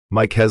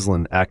Mike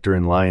Heslin, actor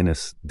in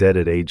Lioness, dead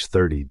at age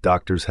 30.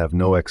 Doctors have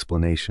no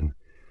explanation.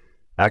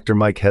 Actor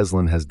Mike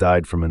Heslin has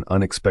died from an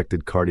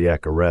unexpected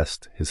cardiac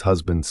arrest, his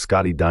husband,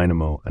 Scotty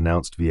Dynamo,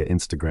 announced via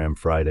Instagram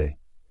Friday.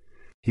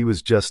 He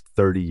was just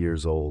 30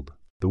 years old.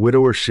 The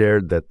widower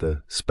shared that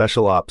the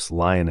special ops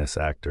Lioness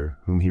actor,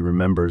 whom he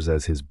remembers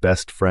as his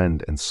best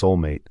friend and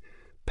soulmate,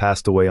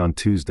 passed away on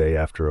Tuesday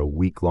after a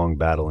week-long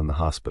battle in the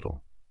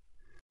hospital.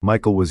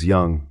 Michael was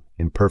young,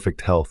 in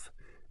perfect health,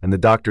 and the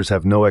doctors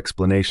have no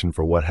explanation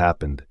for what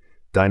happened,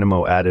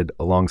 Dynamo added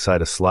alongside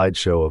a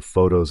slideshow of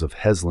photos of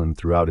Heslin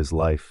throughout his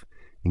life,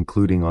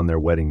 including on their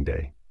wedding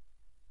day.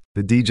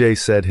 The DJ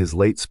said his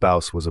late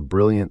spouse was a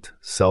brilliant,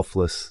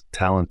 selfless,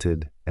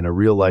 talented, and a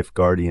real-life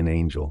guardian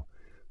angel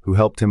who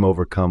helped him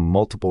overcome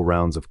multiple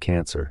rounds of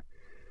cancer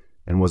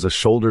and was a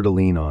shoulder to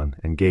lean on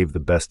and gave the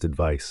best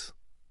advice.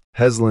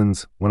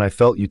 Heslin's, "When I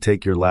felt you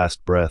take your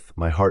last breath,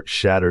 my heart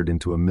shattered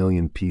into a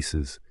million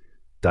pieces,"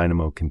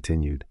 Dynamo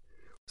continued.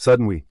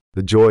 Suddenly,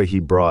 the joy he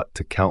brought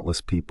to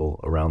countless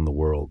people around the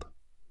world.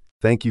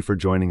 Thank you for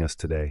joining us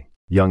today,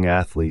 young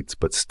athletes,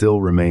 but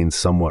still remains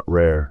somewhat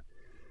rare,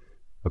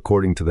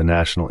 according to the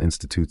National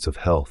Institutes of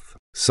Health.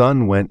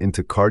 Son went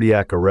into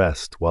cardiac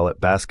arrest while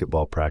at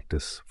basketball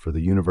practice for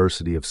the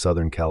University of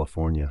Southern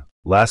California.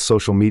 Last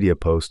social media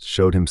post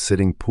showed him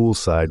sitting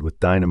poolside with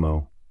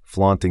Dynamo,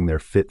 flaunting their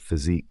fit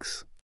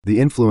physiques. The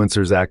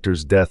influencer's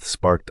actor's death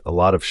sparked a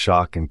lot of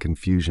shock and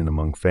confusion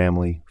among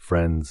family,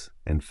 friends,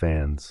 and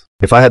fans.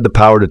 "If I had the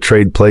power to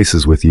trade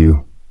places with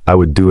you, I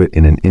would do it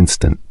in an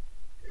instant."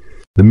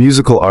 The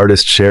musical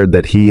artist shared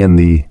that he and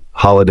the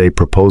holiday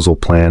proposal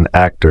plan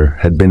actor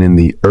had been in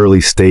the early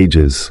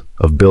stages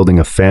of building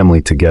a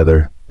family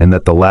together, and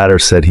that the latter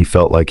said he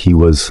felt like he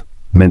was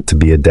meant to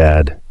be a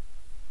dad.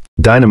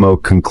 Dynamo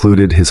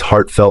concluded his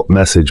heartfelt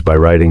message by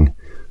writing,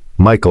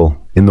 "Michael,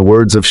 in the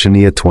words of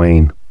Shania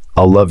Twain,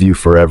 I'll love you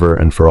forever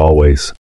and for always."